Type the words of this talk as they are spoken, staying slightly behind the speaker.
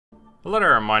Hello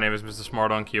there, my name is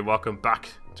MrSmartDonkey and welcome back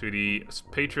to the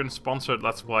Patreon-sponsored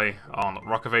Let's Play on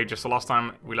Rock of Ages. So last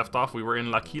time we left off, we were in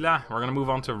L'Aquila. We're going to move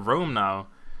on to Rome now.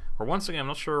 Where once again, I'm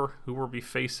not sure who we'll be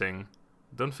facing.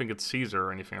 Don't think it's Caesar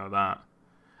or anything like that.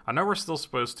 I know we're still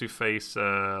supposed to face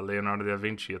Leonardo da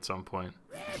Vinci at some point.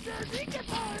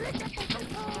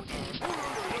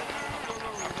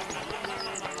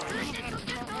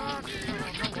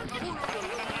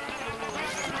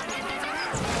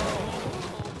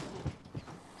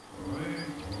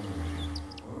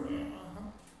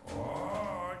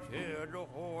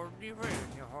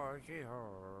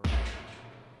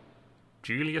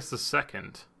 Julius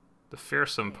II, the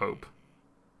fearsome Pope,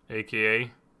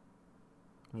 aka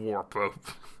War Pope.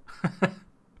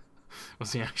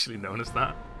 Was he actually known as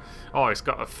that? Oh, he's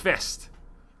got a fist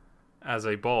as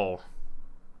a ball.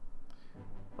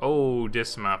 Oh,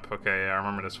 this map. Okay, I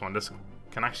remember this one. This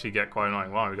can actually get quite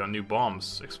annoying. Wow, we got new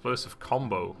bombs. Explosive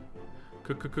combo.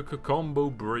 Combo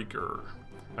breaker.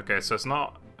 Okay, so it's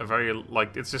not a very,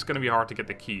 like, it's just going to be hard to get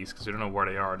the keys because we don't know where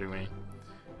they are, do we?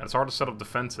 And it's hard to set up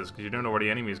defenses because you don't know where the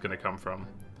enemy is going to come from.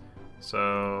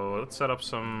 So let's set up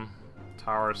some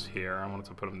towers here. I wanted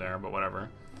to put them there, but whatever.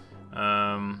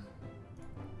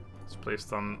 Let's place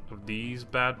some of these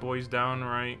bad boys down,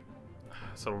 right?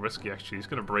 It's a little risky actually. He's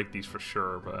going to break these for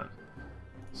sure, but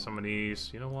some of these,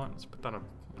 you know what? Let's put that up.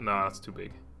 No, that's too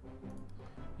big.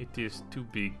 It is too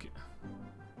big.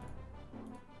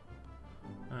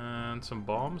 And some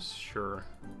bombs? Sure.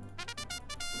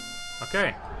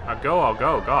 Okay. I'll go.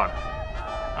 God.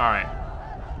 Alright.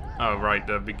 Oh, right.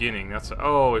 The beginning. That's...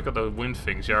 Oh, we've got the wind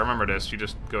things. Yeah, I remember this. You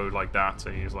just go like that.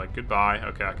 So he's like, goodbye.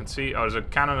 Okay, I can see... Oh, there's a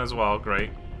cannon as well. Great.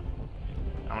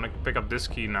 I'm gonna pick up this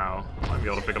key now. Might be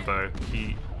able to pick up the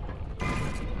key.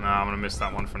 Nah, I'm gonna miss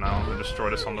that one for now. I'm gonna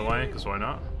destroy this on the way, because why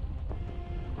not?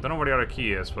 Don't know where the other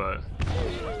key is, but...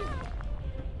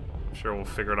 I'm sure we'll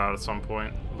figure it out at some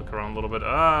point. Look around a little bit.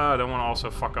 I don't want to also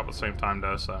fuck up at the same time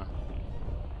though, so...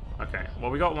 Okay, well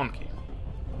we got one key.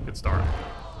 Good start.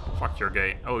 Fuck your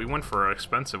gate. Oh, he went for an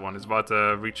expensive one. He's about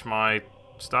to reach my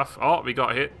stuff. Oh, we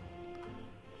got hit.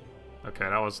 Okay,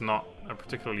 that was not a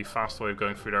particularly fast way of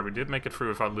going through there. We did make it through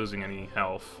without losing any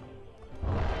health.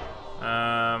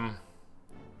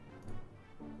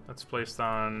 Let's place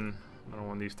down another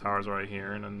one of these towers right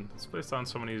here, and then let's place down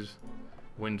some of these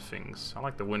wind things. I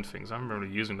like the wind things. I haven't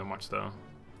really using them much though.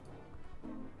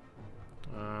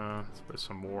 Let's place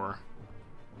some more.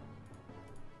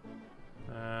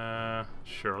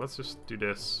 Sure, let's just do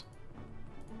this.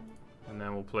 And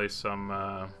then we'll place some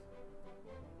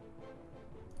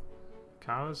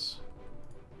cows.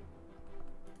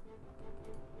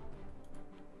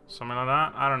 Something like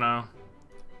that? I don't know.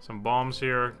 Some bombs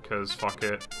here, because fuck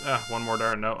it. One more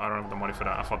there. No, I don't have the money for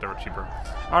that. I thought they were cheaper.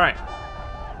 Alright.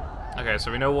 Okay,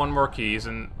 so we know one more keys,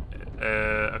 and...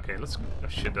 okay, let's... Oh,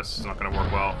 shit, this is not gonna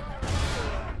work well.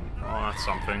 Oh, that's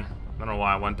something. I don't know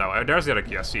why I went that way. Oh, there's the other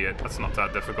key. I see it. That's not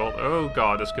that difficult. Oh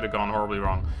god, this could have gone horribly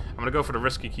wrong. I'm gonna go for the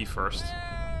risky key first.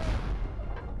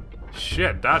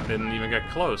 Shit, that didn't even get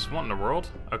close. What in the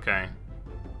world? Okay.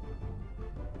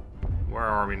 Where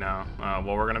are we now?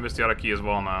 Well, we're gonna miss the other key as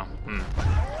well now.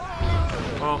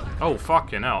 Well, oh,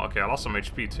 fucking hell. Okay, I lost some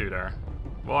HP too there.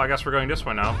 Well, I guess we're going this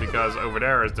way now, because over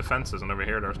there is defenses, and over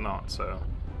here there's not, so...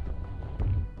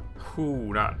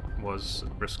 Whew, that was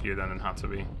riskier than it had to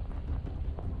be.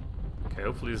 Okay,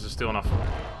 hopefully this is still enough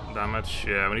damage.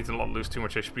 Yeah, we need to not lose too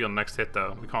much HP on the next hit,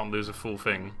 though. We can't lose a full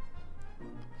thing.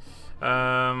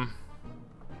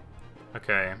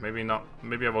 Okay, maybe not.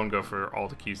 Maybe I won't go for all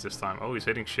the keys this time. Oh, he's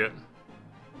hitting shit.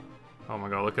 Oh my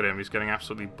god, look at him. He's getting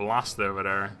absolutely blasted over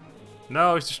there.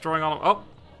 No, he's destroying all of them. Oh!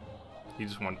 He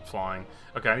just went flying.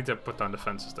 Okay, I need to put down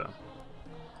defenses, though.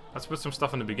 Let's put some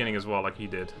stuff in the beginning as well, like he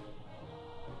did.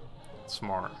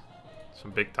 Smart.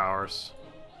 Some big towers.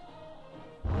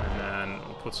 And then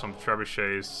we'll put some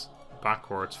trebuchets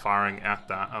backwards, firing at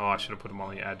that. Oh, I should have put them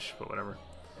on the edge, but whatever.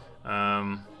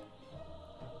 And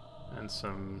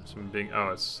some big...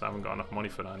 Oh, I haven't got enough money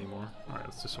for that anymore. Alright,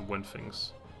 let's do some wind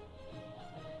things.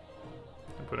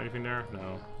 Can I put anything there?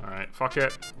 No. Alright, fuck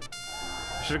it.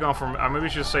 I should have gone for... maybe we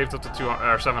should have saved up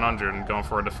to 700 and gone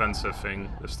for a defensive thing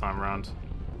this time around.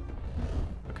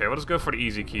 Okay, we'll just go for the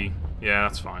easy key. Yeah,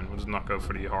 that's fine. We'll just not go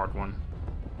for the hard one.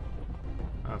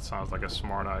 That sounds like a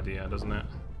smart idea, doesn't it?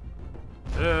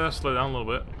 Yeah, slow down a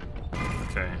little bit.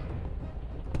 Okay.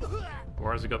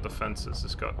 Where has he got the fences?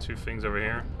 It's got two things over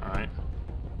here. Alright.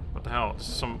 What the hell?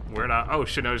 Some weird... Oh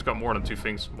shit, no, he's got more than two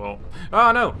things. Well...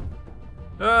 Oh no!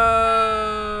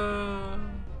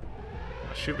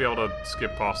 I should be able to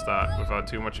skip past that without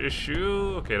too much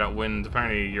issue. Okay, that wind...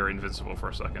 Apparently you're invincible for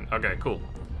a second. Okay, cool.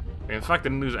 In fact,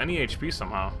 didn't lose any HP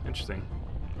somehow. Interesting.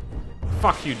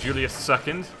 Fuck you, Julius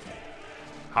II.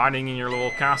 Hiding in your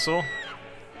little castle.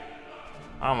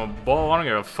 I'm a ball, I don't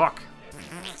give a fuck.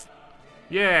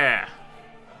 Yeah!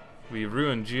 We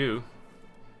ruined you.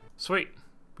 Sweet.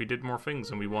 We did more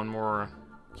things and we won more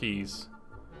keys.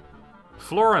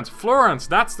 Florence! Florence!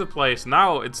 That's the place!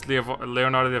 Now it's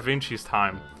Leonardo da Vinci's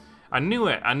time. I knew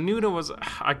it! I knew there was...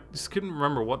 I just couldn't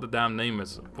remember what the damn name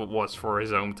was for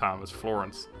his hometown. It was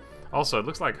Florence. Also, it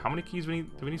looks like... How many keys do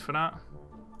we need for that?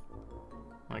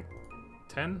 Like...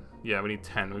 10? Yeah, we need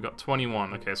 10. We got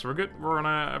 21. Okay, so we're good. We're on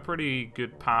a pretty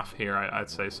good path here, I'd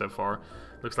say, so far.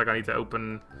 Looks like I need to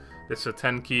open this with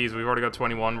 10 keys. We've already got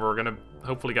 21. We're going to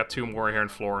hopefully get 2 more here in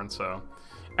Florence, so...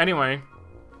 Anyway,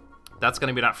 that's going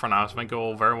to be that for now. So thank you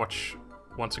all very much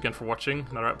once again for watching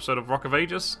another episode of Rock of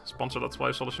Ages, sponsored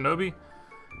by SoulessShinobi.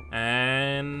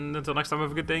 And until next time,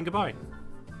 have a good day and goodbye.